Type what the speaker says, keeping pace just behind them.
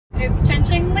It's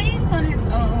changing lanes on its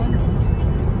own.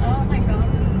 Oh my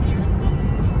god, this is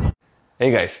beautiful.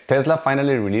 Hey guys, Tesla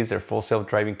finally released their full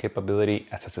self-driving capability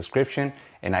as a subscription,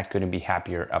 and I couldn't be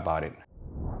happier about it.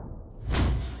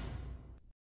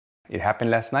 It happened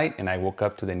last night and I woke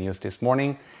up to the news this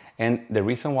morning, and the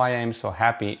reason why I am so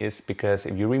happy is because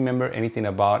if you remember anything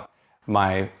about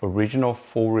my original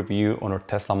full review on our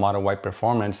Tesla Model Y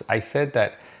performance, I said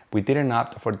that we didn't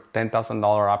opt for the $10,000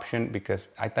 option because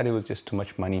I thought it was just too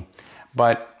much money.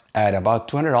 But at about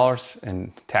 $200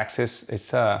 in taxes,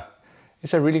 it's a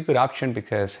really good option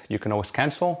because you can always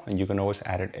cancel and you can always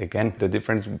add it again. The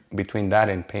difference between that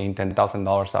and paying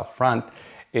 $10,000 up front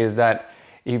is that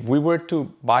if we were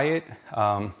to buy it,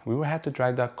 we would have to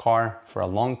drive that car for a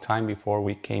long time before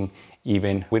we came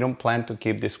even. We don't plan to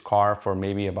keep this car for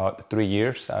maybe about 3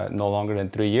 years, no longer than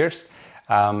 3 years.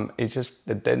 It's just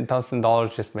the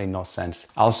 $10,000 just made no sense.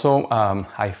 Also,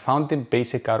 I found the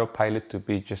basic autopilot to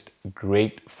be just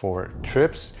great for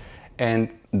trips, and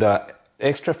the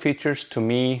extra features to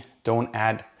me don't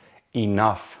add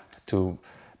enough to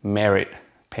merit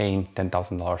paying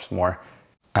 $10,000 more.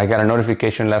 I got a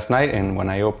notification last night, and when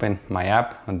I opened my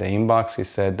app on the inbox, it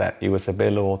said that it was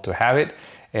available to have it,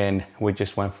 and we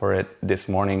just went for it this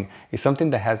morning. It's something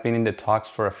that has been in the talks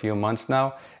for a few months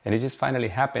now, and it just finally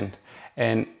happened.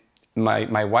 And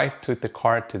my wife took the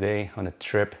car today on a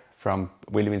trip from,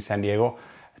 we live in San Diego,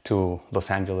 to Los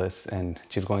Angeles, and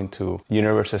she's going to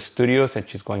Universal Studios, and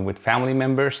she's going with family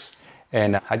members.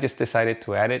 And I just decided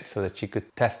to add it so that she could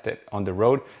test it on the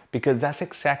road, because that's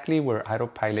exactly where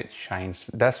autopilot shines.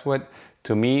 That's what,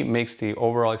 to me, makes the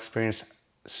overall experience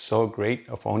so great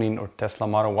of owning our Tesla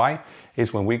Model Y,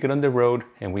 is when we get on the road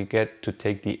and we get to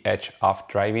take the edge off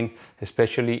driving,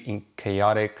 especially in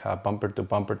chaotic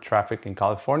bumper-to-bumper traffic in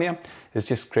California. It's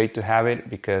just great to have it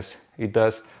because it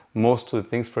does most of the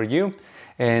things for you.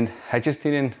 And I just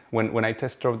didn't, when I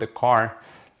test drove the car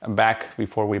back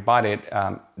before we bought it,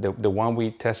 the one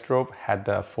we test drove had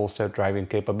the full self-driving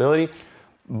capability,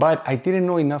 but I didn't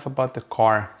know enough about the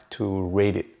car to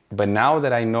rate it. But now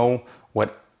that I know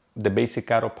what the basic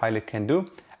autopilot can do,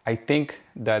 I think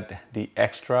that the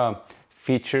extra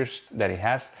features that it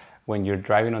has when you're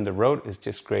driving on the road is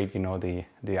just great. You know,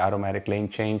 the automatic lane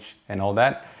change and all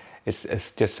that.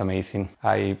 It's just amazing.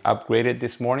 I upgraded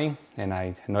this morning and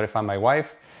I notified my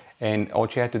wife, and all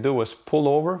she had to do was pull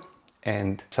over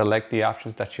and select the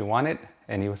options that she wanted,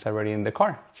 and it was already in the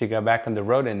car. She got back on the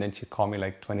road, and then she called me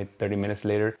like 20-30 minutes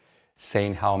later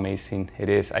saying how amazing it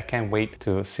is. I can't wait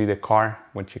to see the car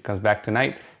when she comes back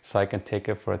tonight so I can take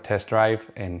it for a test drive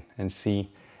and see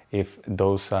if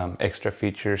those extra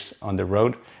features on the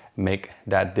road make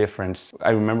that difference.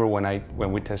 I remember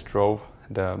when we test drove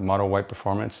the Model Y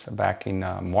Performance back in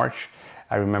March,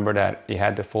 I remember that it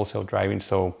had the full self-driving,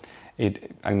 so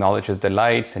it acknowledges the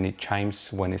lights and it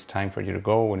chimes when it's time for you to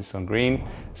go, when it's on green.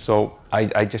 So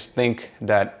I just think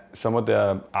that some of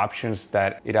the options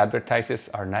that it advertises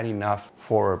are not enough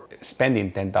for spending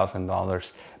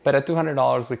 $10,000. But at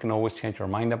 $200, we can always change our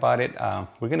mind about it.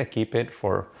 We're gonna keep it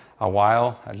for a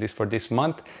while, at least for this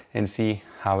month, and see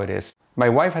how it is. My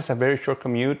wife has a very short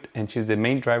commute, and she's the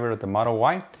main driver of the Model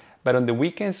Y. But on the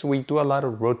weekends, we do a lot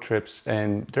of road trips,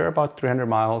 and they're about 300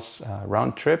 miles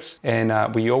round trips, and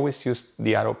we always use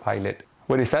the autopilot.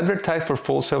 What is advertised for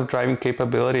full self-driving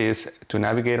capability is to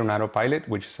navigate on autopilot,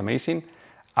 which is amazing.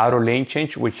 Auto lane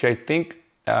change, which I think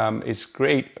is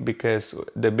great because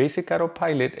the basic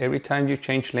autopilot, every time you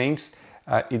change lanes,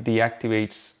 it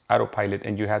deactivates autopilot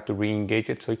and you have to re-engage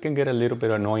it. So it can get a little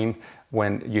bit annoying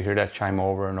when you hear that chime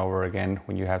over and over again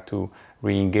when you have to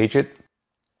re-engage it.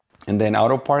 And then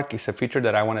auto park is a feature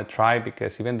that I want to try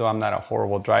because even though I'm not a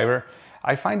horrible driver,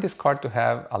 I find this car to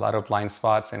have a lot of blind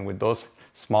spots, and with those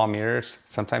small mirrors,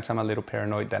 sometimes I'm a little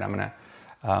paranoid that I'm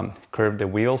gonna curve the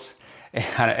wheels.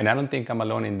 And I don't think I'm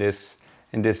alone in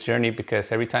this journey,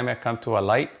 because every time I come to a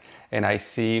light and I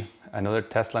see another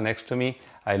Tesla next to me,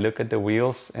 I look at the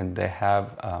wheels and they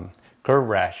have curve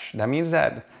rash. That means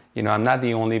that, you know, I'm not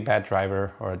the only bad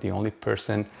driver or the only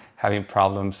person having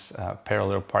problems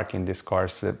parallel parking these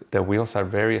cars. The wheels are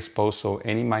very exposed, so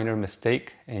any minor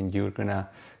mistake and you're gonna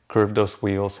curve those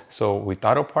wheels. So with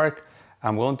auto park,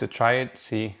 I'm willing to try it,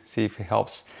 see if it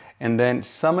helps. And then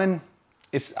summon,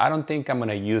 I don't think I'm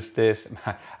gonna use this.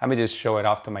 I'm gonna just show it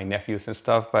off to my nephews and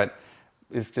stuff, but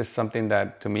it's just something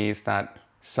that to me is not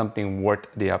something worth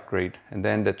the upgrade. And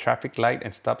then the traffic light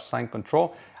and stop sign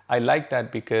control, I like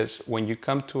that because when you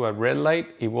come to a red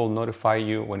light, it will notify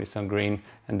you when it's on green.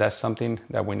 And that's something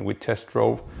that when we test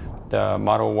drove the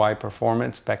Model Y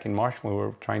Performance back in March when we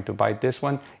were trying to buy this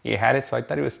one, it had it, so I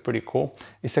thought it was pretty cool.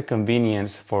 It's a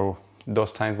convenience for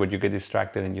those times where you get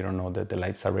distracted and you don't know that the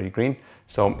light's already green.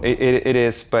 So it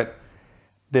is, but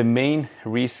the main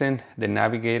reason the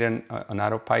navigator on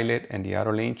autopilot and the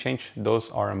auto lane change, those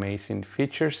are amazing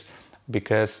features,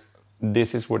 because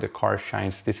this is where the car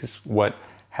shines. This is what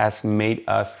has made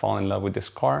us fall in love with this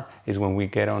car, is when we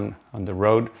get on the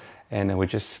road and we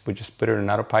just put it on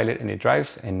autopilot and it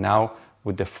drives. And now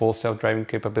with the full self-driving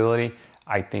capability,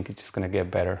 I think it's just gonna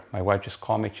get better. My wife just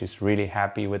called me, she's really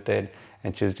happy with it,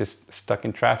 and she's just stuck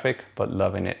in traffic, but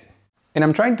loving it. And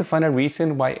I'm trying to find a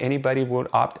reason why anybody would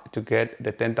opt to get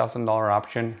the $10,000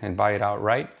 option and buy it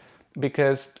outright,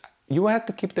 because you have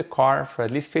to keep the car for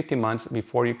at least 50 months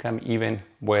before you come even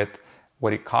with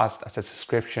what it costs as a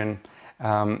subscription.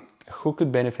 Who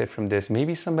could benefit from this?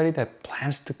 Maybe somebody that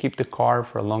plans to keep the car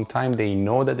for a long time. They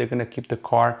know that they're gonna keep the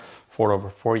car for over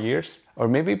 4 years, or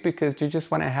maybe because you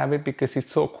just wanna have it because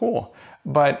it's so cool.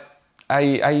 But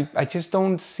I just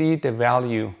don't see the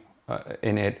value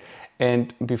in it.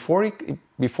 And before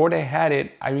they had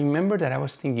it, I remember that I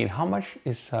was thinking, how much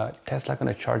is Tesla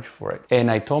gonna charge for it? And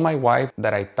I told my wife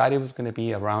that I thought it was gonna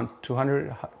be around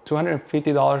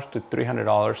 $250 to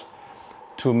 $300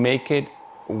 to make it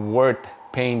worth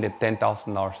paying the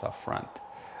 $10,000 up front.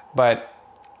 But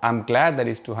I'm glad that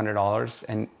it's $200,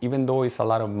 and even though it's a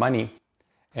lot of money,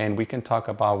 and we can talk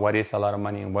about what is a lot of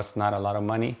money and what's not a lot of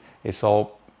money, it's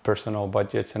all personal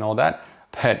budgets and all that,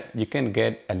 but you can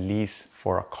get a lease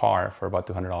for a car for about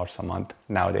 $200 a month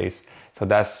nowadays. So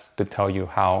that's to tell you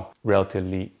how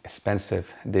relatively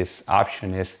expensive this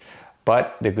option is.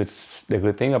 But the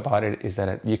good thing about it is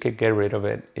that you could get rid of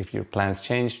it if your plans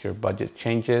change, your budget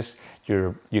changes,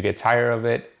 you get tired of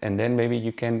it, and then maybe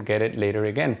you can get it later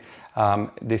again.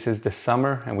 This is the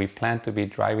summer, and we plan to be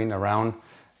driving around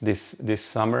this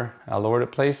summer all over the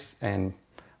place, and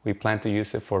we plan to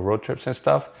use it for road trips and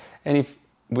stuff. And if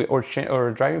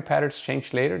our driving patterns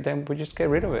change later, then we just get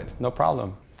rid of it, no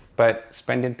problem. But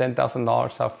spending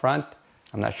 $10,000 up front,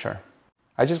 I'm not sure.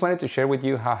 I just wanted to share with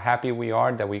you how happy we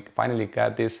are that we finally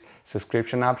got this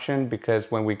subscription option, because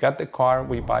when we got the car,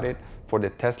 we bought it for the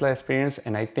Tesla experience,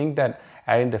 and I think that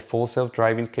adding the full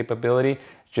self-driving capability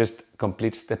just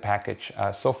completes the package.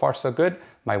 So far, so good.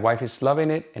 My wife is loving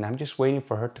it, and I'm just waiting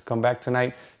for her to come back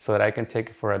tonight so that I can take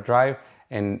it for a drive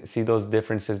and see those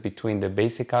differences between the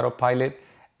basic autopilot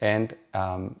and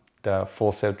the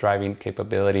full self-driving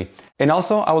capability. And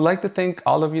also, I would like to thank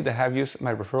all of you that have used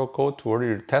my referral code to order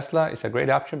your Tesla. It's a great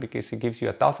option because it gives you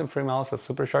 1,000 free miles of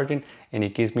supercharging, and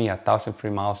it gives me 1,000 free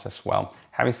miles as well.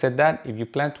 Having said that, if you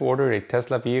plan to order a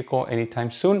Tesla vehicle anytime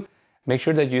soon, make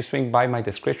sure that you swing by my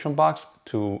description box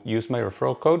to use my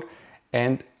referral code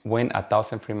and win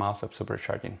 1,000 free miles of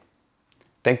supercharging.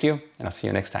 Thank you, and I'll see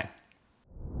you next time.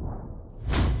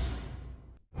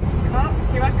 Oh,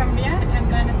 se iba a cambiar,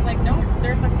 and then it's like, nope,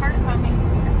 there's a car coming.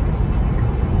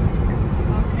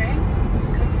 Okay,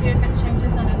 let's see if it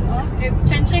changes on its own. It's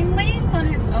changing.